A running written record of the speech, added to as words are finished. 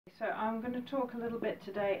So I'm going to talk a little bit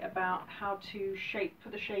today about how to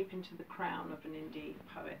put the shape into the crown of an Indy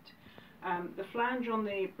Poet. The flange on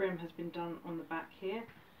the brim has been done on the back here,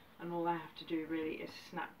 and all I have to do really is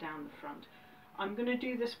snap down the front. I'm going to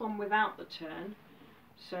do this one without the turn,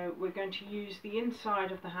 so we're going to use the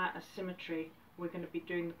inside of the hat as symmetry. We're going to be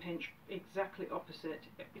doing the pinch exactly opposite.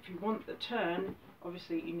 If you want the turn,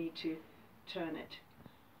 obviously you need to turn it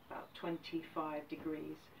about 25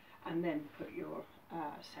 degrees and then put your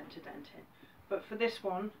centre dent in. But for this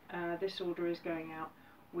one, this order is going out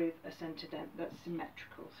with a centre dent that's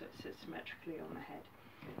symmetrical, so it sits symmetrically on the head.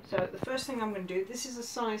 So the first thing I'm going to do, this is a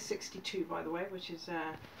size 62 by the way, which is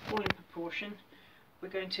all in proportion. We're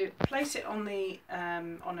going to place it on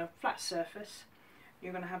on a flat surface.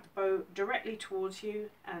 You're going to have the bow directly towards you,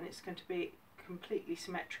 and it's going to be completely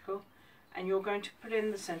symmetrical, and you're going to put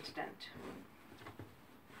in the centre dent.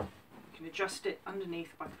 You can adjust it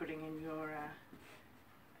underneath by putting in your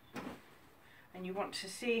and you want to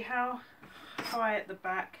see how high at the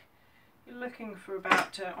back. You're looking for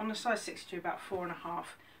about on the size 62 about 4.5,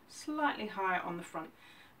 slightly higher on the front.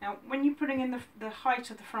 Now when you're putting in the height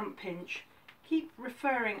of the front pinch, keep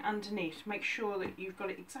referring underneath to make sure that you've got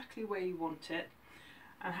it exactly where you want it,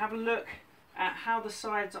 and have a look at how the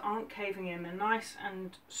sides aren't caving in. They're nice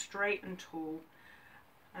and straight and tall,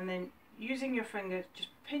 and then using your finger just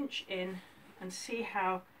pinch in and see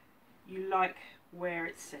how you like where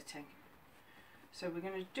it's sitting. So we're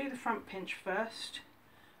going to do the front pinch first,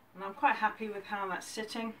 and I'm quite happy with how that's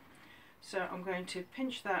sitting, so I'm going to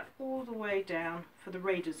pinch that all the way down for the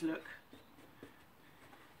Raiders look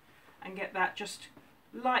and get that just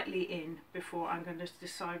lightly in before I'm going to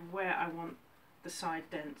decide where I want the side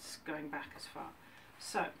dents going back as far.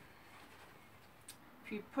 So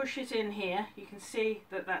if you push it in here, you can see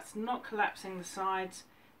that that's not collapsing the sides,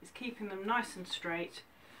 it's keeping them nice and straight.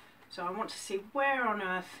 So I want to see where on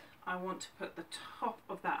earth I want to put the top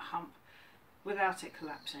of that hump without it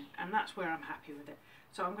collapsing, and that's where I'm happy with it.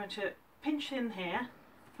 So I'm going to pinch in here,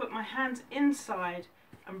 put my hands inside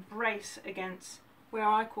and brace against where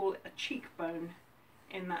I call it a cheekbone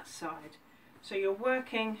in that side. So you're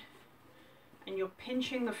working and you're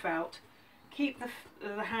pinching the felt, keep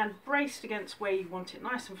the hand braced against where you want it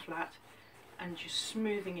nice and flat, and just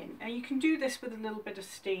smoothing in. And you can do this with a little bit of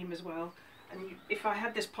steam as well, and if I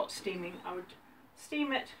had this pot steaming, I would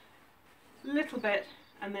steam it a little bit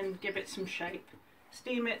and then give it some shape.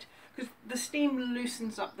 Steam it, because the steam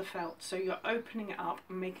loosens up the felt, so you're opening it up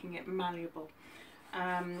and making it malleable.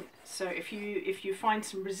 So if you find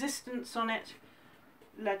some resistance on it,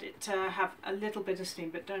 let it have a little bit of steam,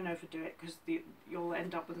 but don't overdo it, because you'll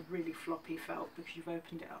end up with a really floppy felt because you've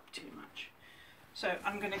opened it up too much. So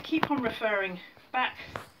I'm going to keep on referring back,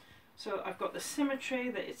 so I've got the symmetry,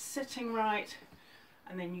 that it's sitting right,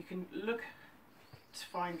 and then you can look to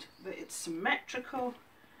find that it's symmetrical.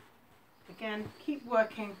 Again, keep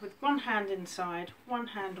working with one hand inside, one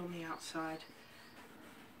hand on the outside,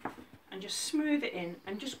 and just smooth it in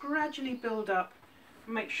and just gradually build up.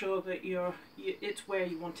 Make sure that it's where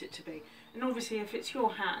you want it to be. And obviously if it's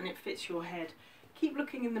your hat and it fits your head, keep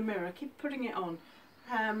looking in the mirror, keep putting it on.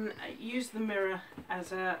 Use the mirror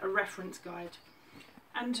as a reference guide.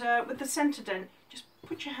 And with the centre dent, just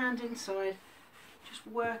put your hand inside, just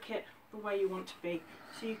work it the way you want to be.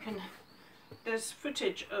 So you can, there's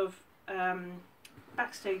footage of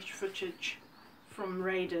backstage footage from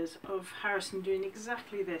Raiders of Harrison doing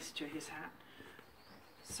exactly this to his hat.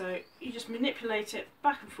 So you just manipulate it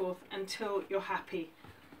back and forth until you're happy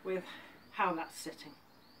with how that's sitting,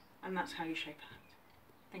 and that's how you shape a hat.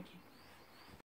 Thank you.